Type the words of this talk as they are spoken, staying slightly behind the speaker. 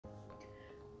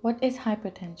What is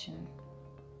hypertension?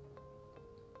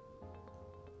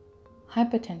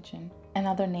 Hypertension,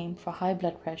 another name for high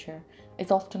blood pressure, is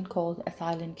often called a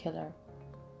silent killer.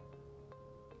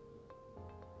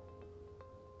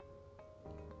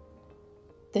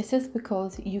 This is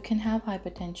because you can have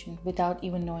hypertension without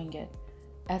even knowing it,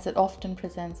 as it often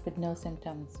presents with no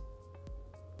symptoms.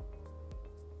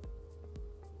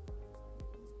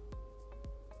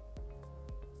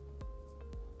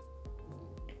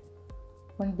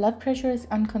 When blood pressure is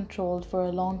uncontrolled for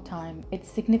a long time, it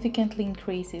significantly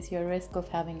increases your risk of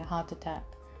having a heart attack,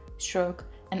 stroke,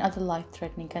 and other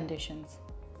life-threatening conditions.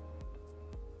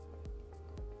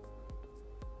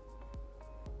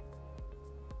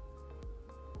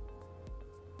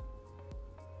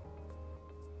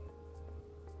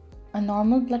 A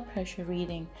normal blood pressure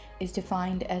reading is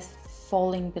defined as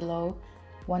falling below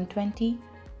 120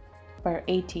 per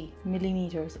 80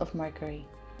 millimeters of mercury.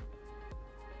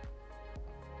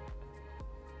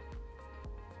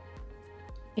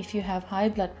 If you have high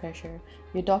blood pressure,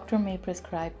 your doctor may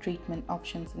prescribe treatment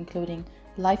options including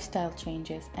lifestyle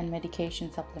changes and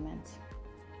medication supplements.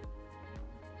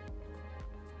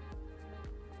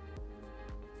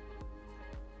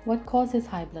 What causes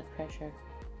high blood pressure?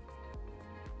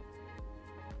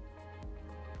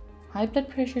 High blood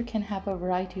pressure can have a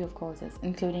variety of causes,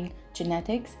 including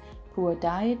genetics, poor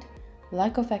diet,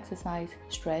 lack of exercise,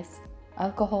 stress,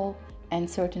 alcohol, and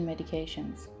certain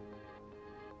medications.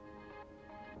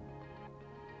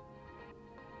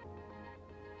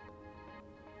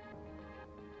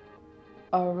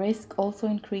 Our risk also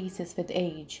increases with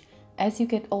age. As you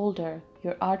get older,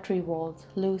 your artery walls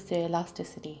lose their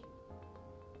elasticity.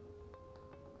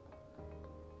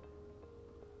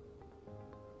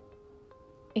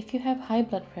 If you have high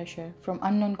blood pressure from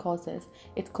unknown causes,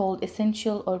 it's called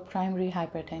essential or primary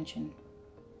hypertension.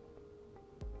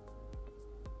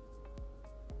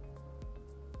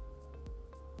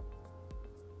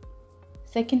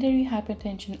 Secondary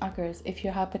hypertension occurs if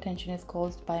your hypertension is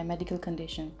caused by a medical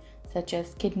condition, such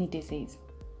as kidney disease.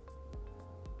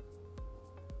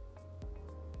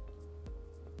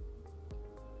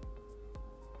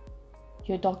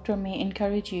 Your doctor may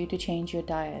encourage you to change your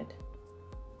diet.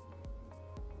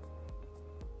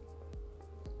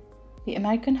 The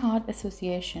American Heart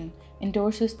Association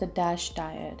endorses the DASH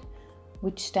diet,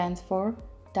 which stands for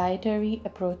Dietary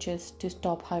Approaches to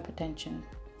Stop Hypertension.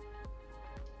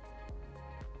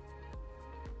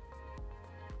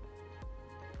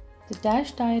 The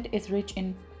DASH diet is rich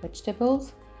in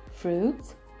vegetables,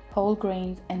 fruits, whole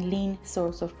grains, and lean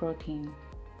source of protein.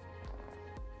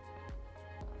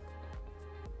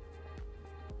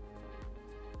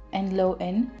 And low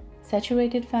in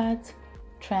saturated fats,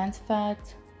 trans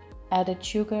fats, added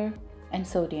sugar, and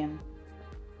sodium.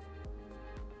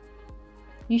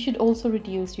 You should also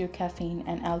reduce your caffeine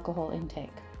and alcohol intake.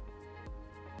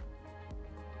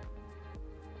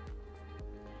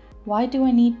 Why do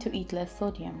I need to eat less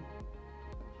sodium?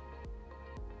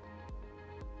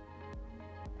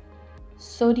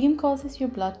 Sodium causes your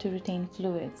blood to retain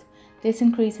fluids. This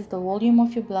increases the volume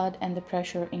of your blood and the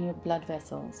pressure in your blood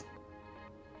vessels.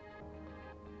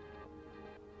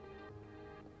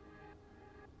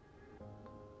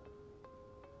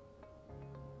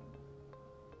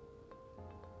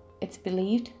 It's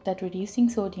believed that reducing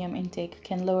sodium intake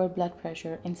can lower blood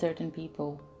pressure in certain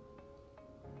people.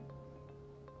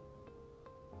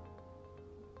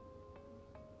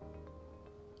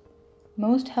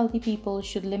 Most healthy people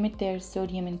should limit their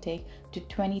sodium intake to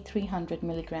 2300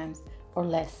 milligrams or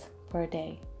less per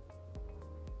day.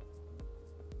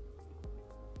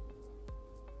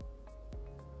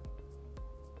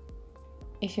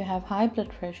 If you have high blood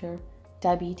pressure,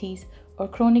 diabetes, or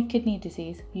chronic kidney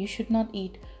disease, you should not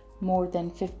eat more than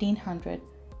 1500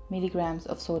 milligrams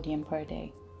of sodium per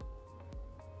day.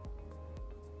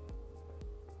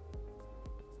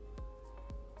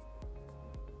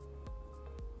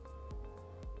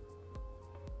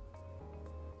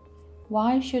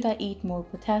 Why should I eat more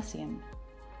potassium?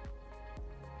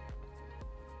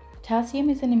 Potassium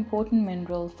is an important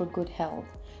mineral for good health.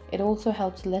 It also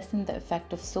helps lessen the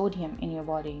effect of sodium in your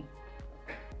body.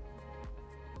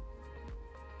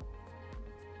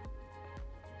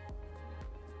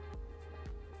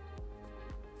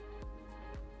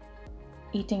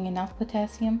 Eating enough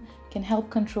potassium can help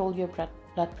control your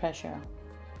blood pressure.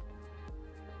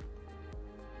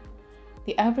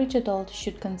 The average adult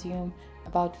should consume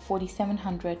about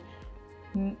 4,700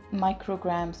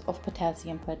 micrograms of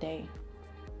potassium per day.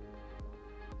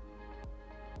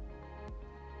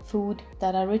 Food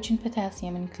that are rich in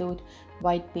potassium include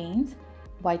white beans,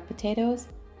 white potatoes,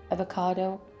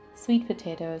 avocado, sweet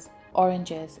potatoes,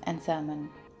 oranges, and salmon.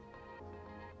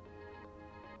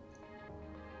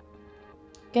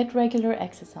 Get regular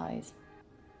exercise.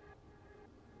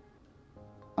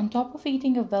 On top of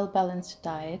eating a well-balanced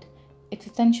diet, it's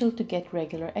essential to get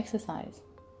regular exercise.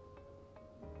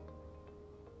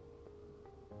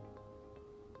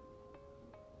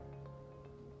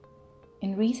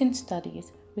 In recent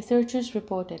studies, researchers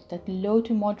reported that low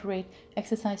to moderate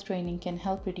exercise training can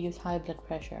help reduce high blood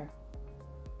pressure.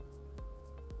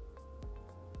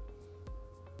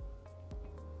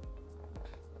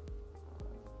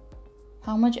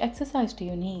 How much exercise do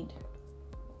you need?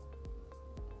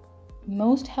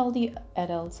 Most healthy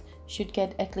adults should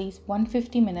get at least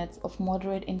 150 minutes of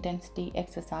moderate intensity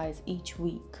exercise each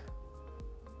week.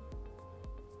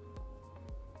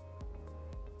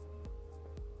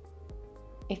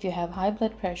 If you have high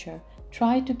blood pressure,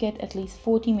 try to get at least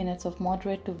 40 minutes of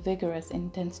moderate to vigorous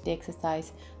intensity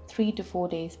exercise 3 to 4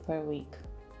 days per week.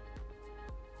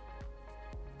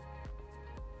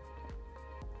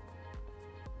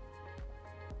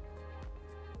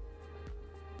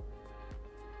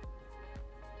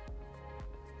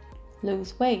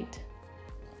 Lose weight.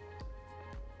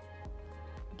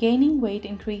 Gaining weight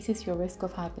increases your risk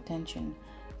of hypertension.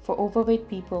 For overweight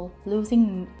people,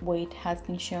 losing weight has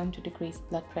been shown to decrease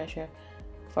blood pressure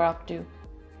for up to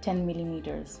 10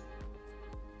 millimeters.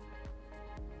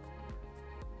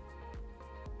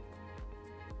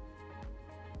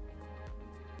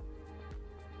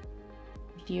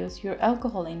 Reduce your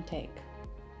alcohol intake.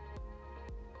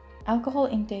 Alcohol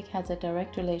intake has a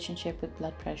direct relationship with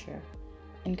blood pressure.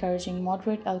 Encouraging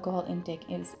moderate alcohol intake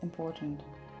is important.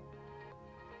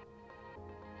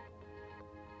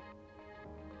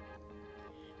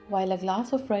 While a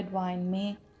glass of red wine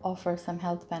may offer some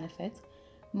health benefits,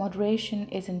 moderation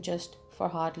isn't just for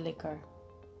hard liquor.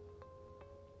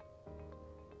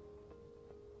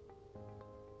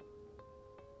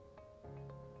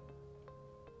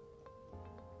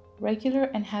 Regular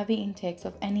and heavy intakes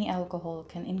of any alcohol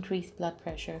can increase blood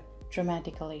pressure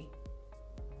dramatically.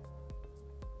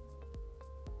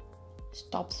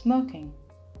 Stop smoking.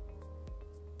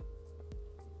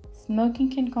 Smoking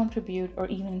can contribute or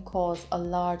even cause a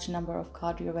large number of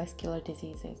cardiovascular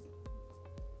diseases.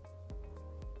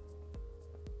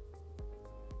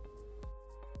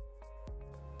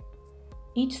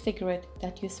 Each cigarette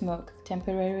that you smoke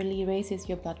temporarily raises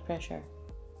your blood pressure.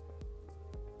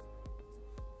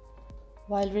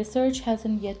 While research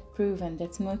hasn't yet proven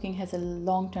that smoking has a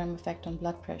long-term effect on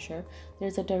blood pressure, there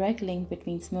is a direct link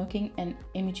between smoking and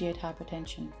immediate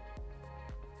hypertension.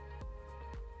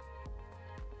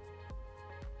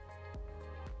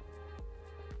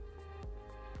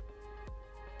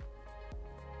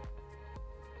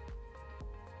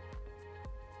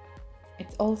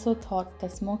 It's also thought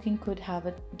that smoking could have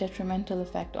a detrimental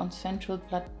effect on central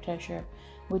blood pressure,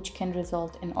 which can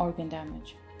result in organ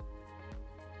damage.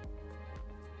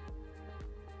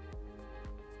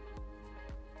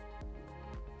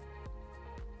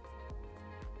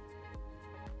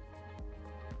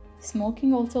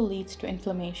 Smoking also leads to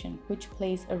inflammation, which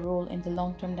plays a role in the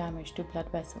long-term damage to blood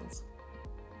vessels.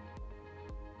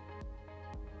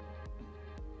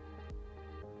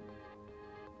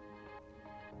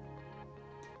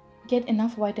 Get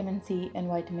enough vitamin C and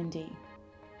vitamin D.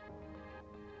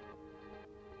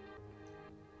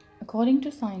 According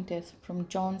to scientists from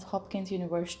Johns Hopkins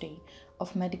University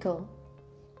of Medical,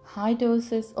 high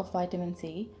doses of vitamin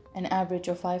C, an average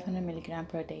of 500 mg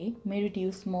per day, may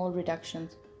reduce small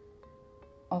reductions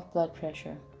of blood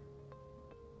pressure.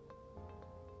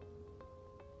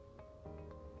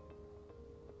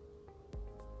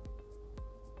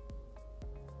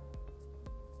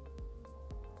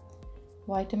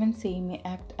 Vitamin C may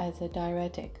act as a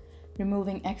diuretic,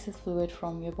 removing excess fluid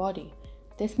from your body.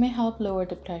 This may help lower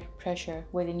the pressure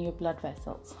within your blood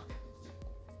vessels.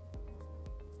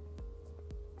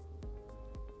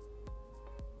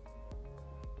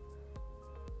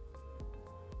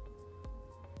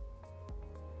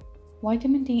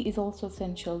 Vitamin D is also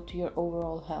essential to your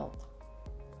overall health.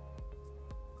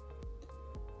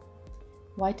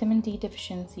 Vitamin D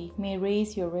deficiency may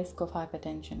raise your risk of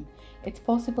hypertension. It's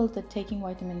possible that taking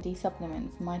vitamin D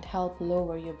supplements might help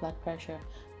lower your blood pressure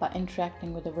by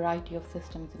interacting with a variety of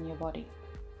systems in your body.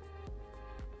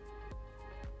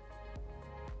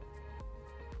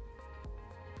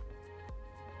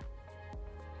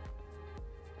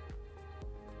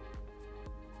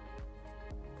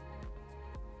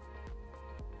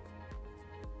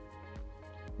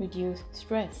 Reduce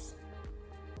stress.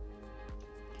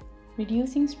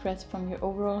 Reducing stress from your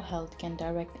overall health can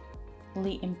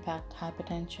directly impact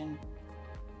hypertension.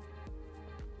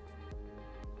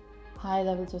 High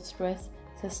levels of stress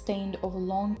sustained over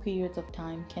long periods of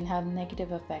time can have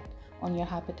negative effect on your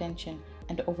hypertension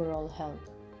and overall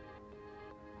health.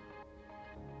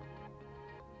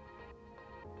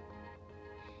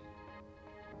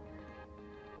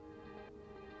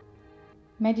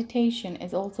 Meditation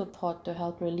is also thought to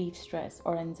help relieve stress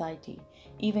or anxiety,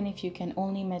 even if you can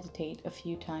only meditate a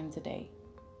few times a day.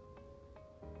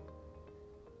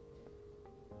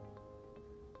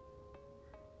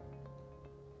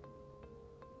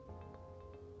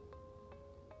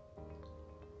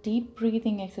 Deep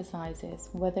breathing exercises,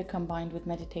 whether combined with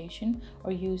meditation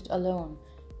or used alone,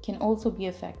 can also be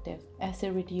effective as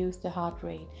they reduce the heart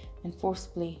rate and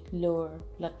forcibly lower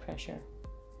blood pressure.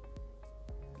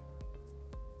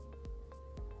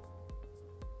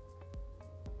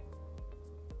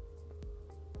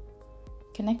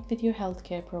 Connect with your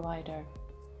healthcare provider.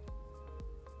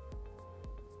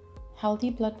 Healthy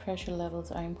blood pressure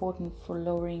levels are important for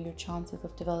lowering your chances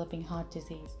of developing heart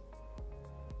disease.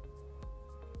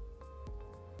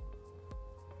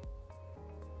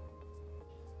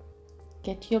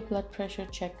 Get your blood pressure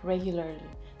checked regularly.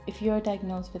 If you are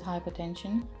diagnosed with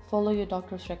hypertension, follow your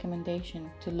doctor's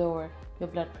recommendation to lower your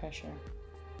blood pressure.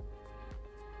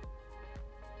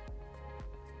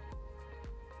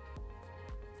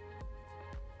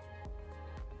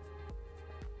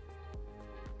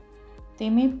 They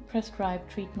may prescribe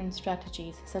treatment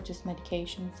strategies such as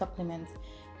medication, supplements,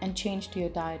 and change to your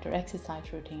diet or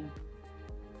exercise routine.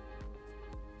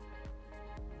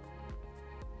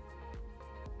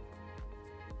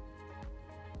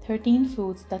 13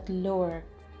 foods that lower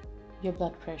your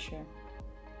blood pressure.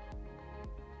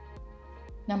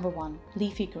 Number 1.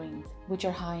 Leafy greens, which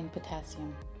are high in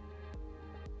potassium.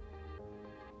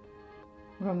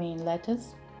 Romaine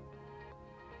lettuce,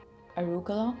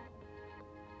 arugula,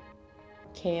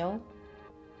 kale,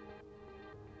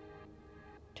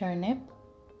 turnip,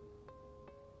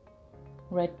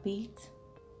 red beets,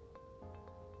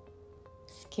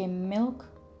 skim milk,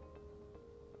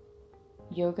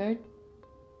 yogurt,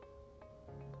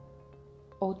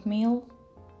 oatmeal,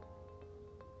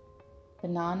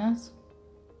 bananas,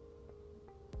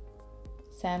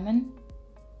 salmon,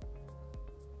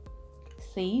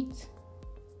 seeds,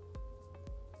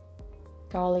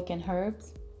 garlic and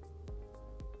herbs,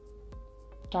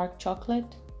 dark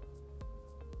chocolate,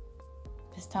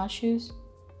 pistachios,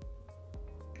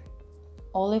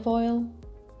 olive oil,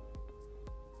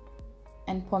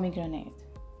 and pomegranate.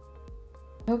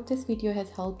 I hope this video has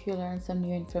helped you learn some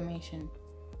new information.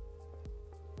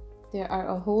 There are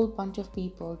a whole bunch of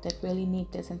people that really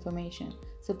need this information,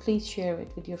 so please share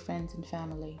it with your friends and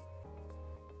family.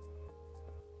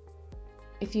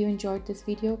 If you enjoyed this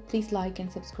video, please like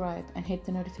and subscribe and hit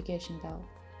the notification bell.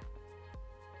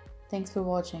 Thanks for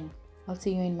watching. I'll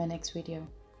see you in my next video.